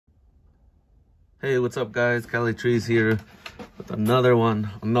Hey, what's up guys? Cali Trees here with another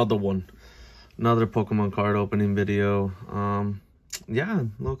Pokemon card opening video. Yeah,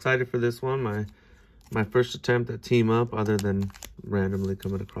 I'm a little excited for this one. My first attempt at team up, other than randomly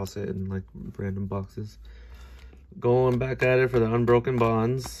coming across it in like random boxes. Going back at it for the Unbroken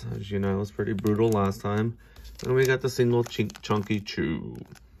Bonds. As you know, it was pretty brutal last time. And we got the single chunky chew.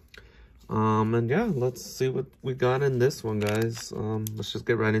 And yeah, let's see what we got in this one, guys. Let's just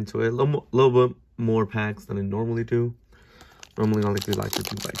get right into it. A little bit more packs than I normally do. Normally I like to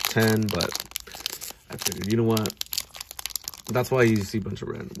do like 10, but I figured, you know what? That's why you see a bunch of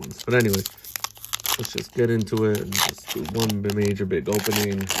random ones. But anyways, let's just get into it and just do one major big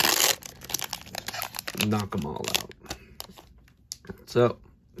opening. Knock them all out. So,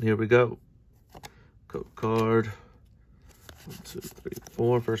 here we go. Code card. 1, 2, 3,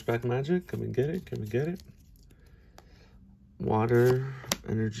 4. First pack magic. Can we get it? Can we get it? Water,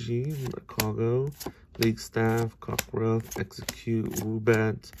 Energy, Mercago, League Staff, Cockruff, Execute,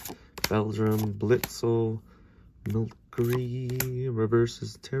 Woobat, Beldrum, Blitzel, Milcery,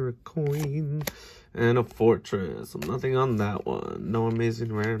 Reverses Terracoin, and a Fortress. Nothing on that one. No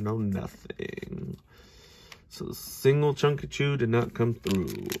amazing rare, no nothing. So the single chunky chew did not come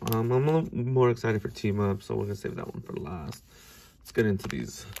through. I'm a little more excited for team up, so we're gonna save that one for last. Let's get into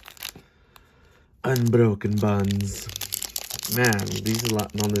these Unbroken Bonds. Man,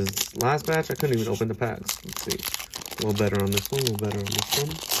 on this last batch, I couldn't even open the packs. Let's see. A little better on this one, a little better on this one.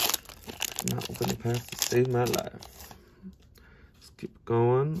 Not open the packs to save my life. Let's keep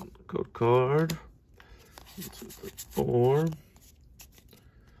going. Code card. 1, 2, 3, 4.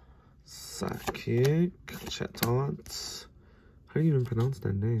 Psychic. Chatot. How do you even pronounce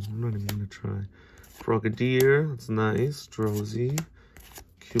that name? I'm not even gonna try. Frogadier. That's nice. Drowsy.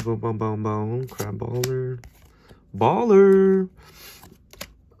 Cubo Bonbon. Crabballer. Baller.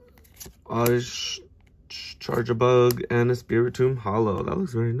 Charger Bug and a Spiritomb Hollow. That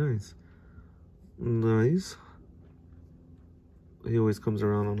looks very nice. Nice. He always comes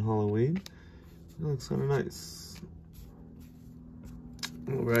around on Halloween. That looks kind of nice.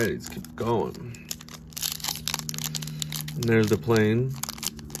 Alright, let's keep going. And there's the plane.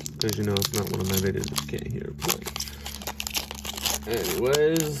 Because you know it's not one of my videos if you can't hear it playing.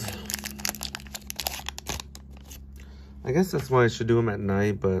 Anyways. I guess that's why I should do them at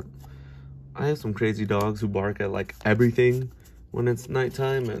night, but I have some crazy dogs who bark at like everything when it's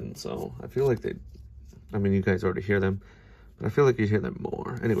nighttime, and so I feel like I mean, you guys already hear them, but I feel like you hear them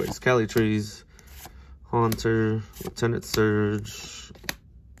more. Anyways, Cali Trees, Haunter, Lieutenant Surge,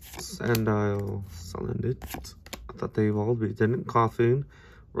 Sandile, Salandit. I thought they evolved, but he didn't. Coughing,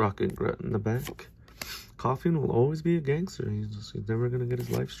 Rocket Grunt in the back. Coughing will always be a gangster. He's never gonna get his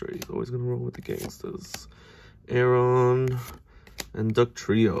life straight. He's always gonna roll with the gangsters. Aaron and Duck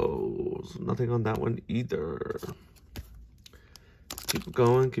Trios. Nothing on that one either. Keep it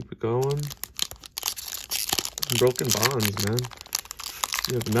going, keep it going. Broken Bonds, man.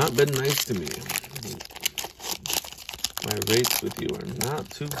 You have not been nice to me. My rates with you are not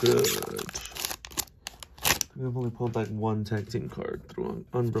too good. I've only pulled like one tag team card through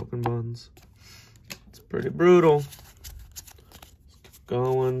Unbroken Bonds. It's pretty brutal. Let's keep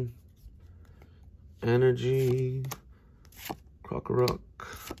going. Energy, Crocorock,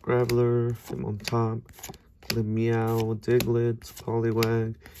 Graveler, him on top, Meow, Diglett,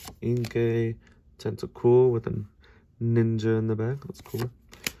 Poliwag, Inkay, Tentacool with a ninja in the back. That's cool.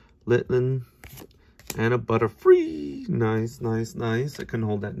 Litlin, and a Butterfree. Nice, nice, nice. I couldn't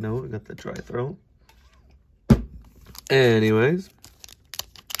hold that note. I got the dry throat. Anyways.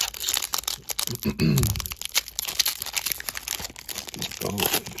 Let's go.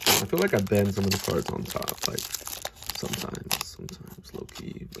 I feel like I bend some of the cards on top, like sometimes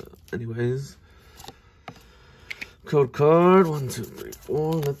low-key, but anyways. Code card, 1, 2, 3,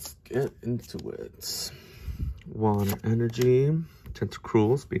 4. Let's get into it. Water Energy,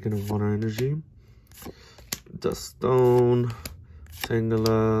 Tentacruel, speaking of Water Energy. Duststone,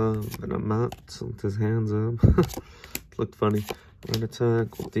 Tangela, Venomat with his hands up. Looked funny. Run Attack,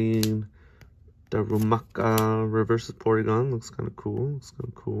 Goldeen. Darumaka, Reverses Porygon, looks kind of cool,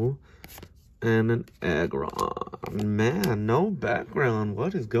 And an Aggron. Man, no background,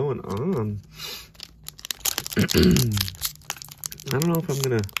 what is going on? I don't know if I'm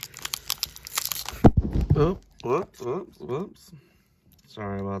gonna... Oh, whoops.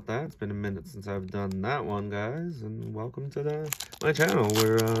 Sorry about that, it's been a minute since I've done that one, guys. And welcome to my channel,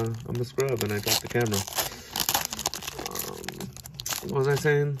 where I'm a scrub and I drop the camera. What was I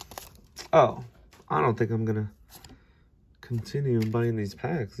saying? Oh. I don't think I'm gonna continue buying these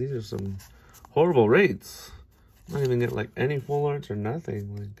packs. These are some horrible rates. I'm not even getting like any full arts or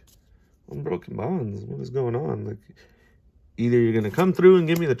nothing. Like, Unbroken bonds. What is going on? Like, either you're gonna come through and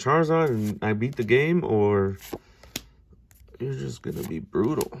give me the Charizard and I beat the game, or you're just gonna be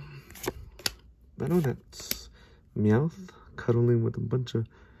brutal. Venonat, Meowth, cuddling with a bunch of,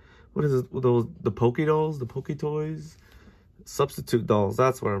 what is it? Those, the Poke Dolls, the Poke Toys, substitute dolls.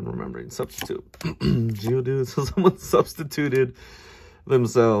 That's what I'm remembering. Substitute. Geodude. So someone substituted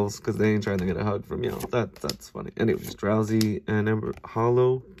themselves because they ain't trying to get a hug from Meowth. That's funny. Anyways, Drowsy and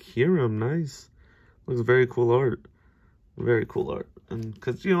Hollow Kyurem. Nice. Looks very cool art. Very cool art. And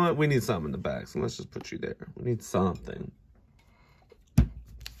because, you know what? We need something in the back, so let's just put you there. We need something.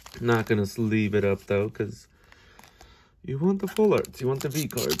 Not going to leave it up, though, because you want the full arts. You want the V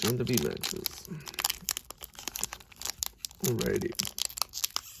cards. You want the V Maxes. Alrighty.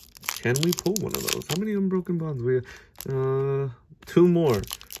 Can we pull one of those? How many Unbroken Bonds? We 2 more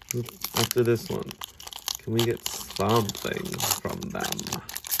after this one. Can we get something from them?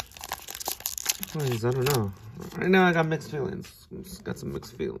 Please, I don't know. Right now I got mixed feelings. Got some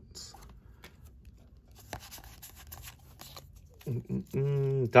mixed feelings.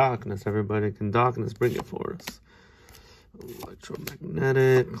 Darkness, everybody. Can darkness bring it for us?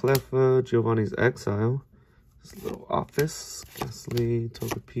 Electromagnetic, Cleffa, Giovanni's Exile. This little office. Ghastly,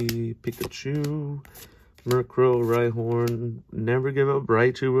 Togepi, Pikachu, Murkrow, Rhyhorn. Never give up,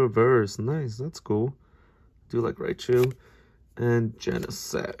 Raichu reverse. Nice, that's cool. Do like Raichu. And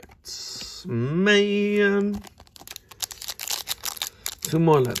Genesect. Man. 2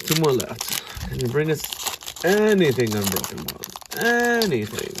 more left, 2 more left. Can you bring us anything Unbroken Bonds?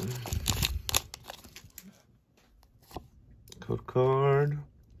 Anything. Code card.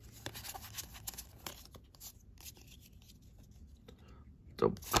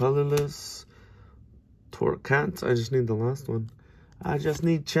 Double colorless. Torcant. I just need the last one. I just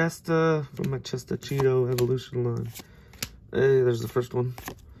need Chester from my Chester Cheeto evolution line. Hey, there's the first one.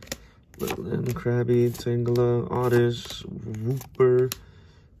 Litlin, Krabby, Tangela, Oddish, Wooper,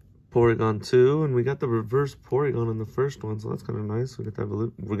 Porygon 2. And we got the reverse Porygon in the first one, so that's kind of nice. We get that.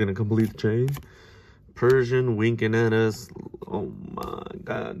 We're going to complete the chain. Persian, winking at us. Oh my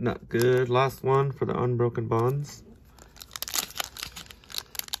god, not good. Last one for the Unbroken Bonds.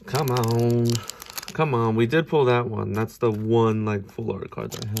 Come on. Come on, we did pull that one. That's the one, like, full art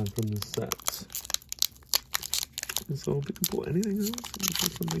card that I have from this set. So we can pull anything else. We can pull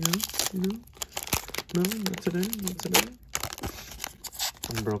something else, you know? No, not today, not today.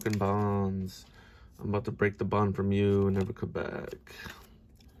 Unbroken Bonds. I'm about to break the bond from you and never come back.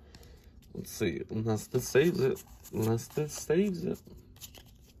 Let's see, unless this saves it. Unless this saves it.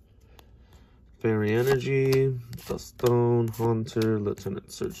 Fairy Energy, Duststone, Haunter, Lieutenant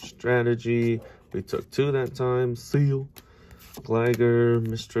Search Strategy. We took 2 that time. Seal, Gligar,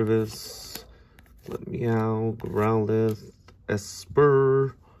 Mischievous, Meow, Growlithe,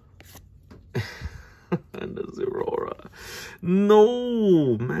 Esper, and a Zerora.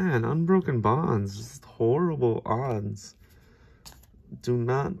 No, man, Unbroken Bonds. Just horrible odds. Do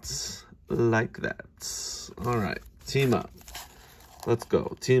not like that. All right, team up. Let's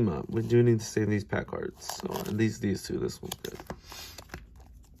go. Team up. We do need to save these pack cards. So at least these 2. This one's good.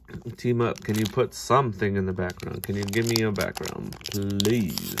 Team up. Can you put something in the background? Can you give me a background,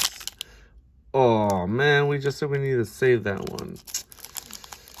 please? Oh, man. We just said we need to save that one.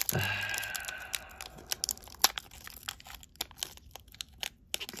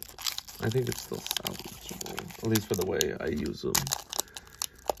 I think it's still salvageable. At least for the way I use them.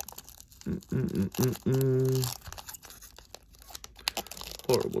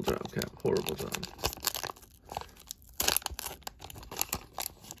 Horrible job, Cap. Horrible job.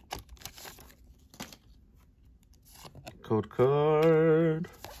 Code card.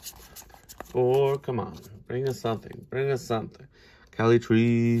 4. Come on. Bring us something. Bring us something. Cali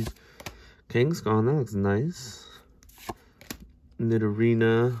Trees. King's Gone. That looks nice.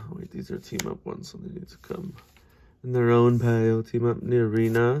 Nidorina. Wait, these are team up ones, so they need to come in their own pile. Team up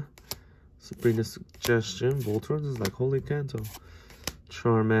Nidorina. Sabrina Suggestion. Voltorb. This is like Holy Kanto.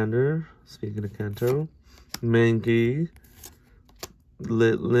 Charmander, speaking of Kanto, Mankey,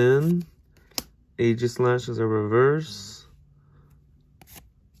 Litlin, Aegislash is a reverse,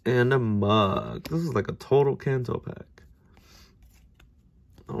 and a Mug. This is like a total Kanto pack.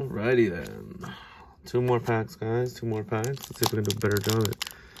 Alrighty then. 2 more packs, guys. 2 more packs. Let's see if we can do a better job at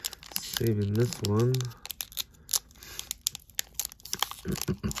saving this one.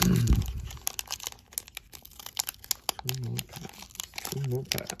 Two more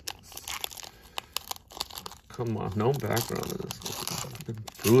packs. Come on, no background in this.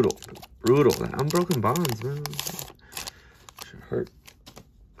 Brutal. Brutal. The Unbroken Bonds, man. Should hurt.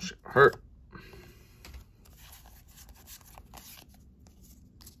 Should hurt.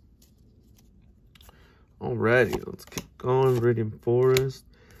 Alrighty, let's keep going. Radiant Forest.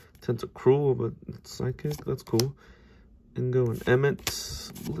 Tentacruel, but it's psychic. That's cool. Ingo and Emmett.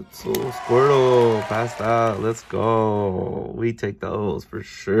 Blitzel, Squirtle. Passed out. Let's go. We take those for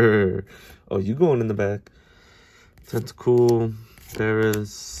sure. Oh, you going in the back. Tentacool. There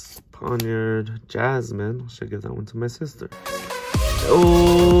is Poniard. Jasmine. I should give that one to my sister.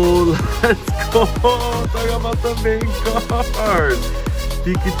 Oh, let's go. Talk about the main card.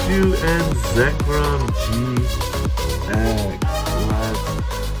 Pikachu and Zekrom GX. Let's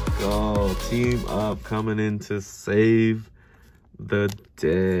go. Team up coming in to save the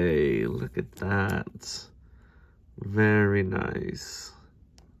day. Look at that. Very nice.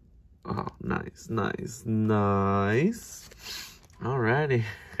 Oh, nice, nice, nice. Alrighty.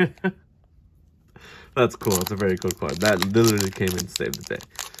 That's cool. It's a very cool card. That literally came in to save the day.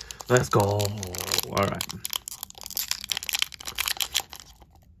 Let's go. Alright.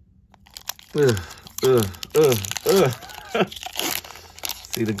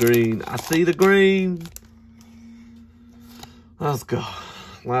 See the green. I see the green. Let's go.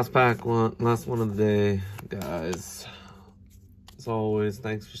 Last pack one. Last one of the day, guys. As always,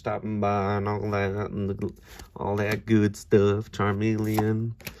 thanks for stopping by and all that good stuff.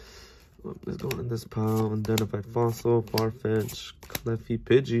 Charmeleon. Let's go in this pile. Identify Fossil, Farfetch, Cleffy,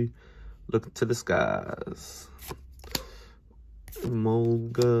 Pidgey. Look to the skies.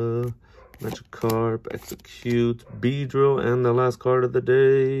 Molga, Magikarp, Execute, Beedrill, and the last card of the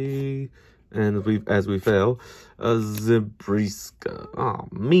day. And as we fail, a Zabriska. Oh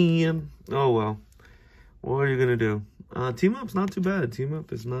man. Oh well. What are you gonna do? Team up's not too bad. Team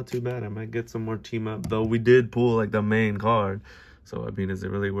up is not too bad. I might get some more team up, though. We did pull like the main card. So I mean, is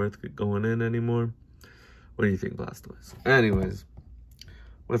it really worth going in anymore? What do you think, Blastoise? Anyways,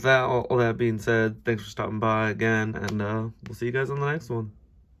 with that, all that being said, thanks for stopping by again, and we'll see you guys on the next one.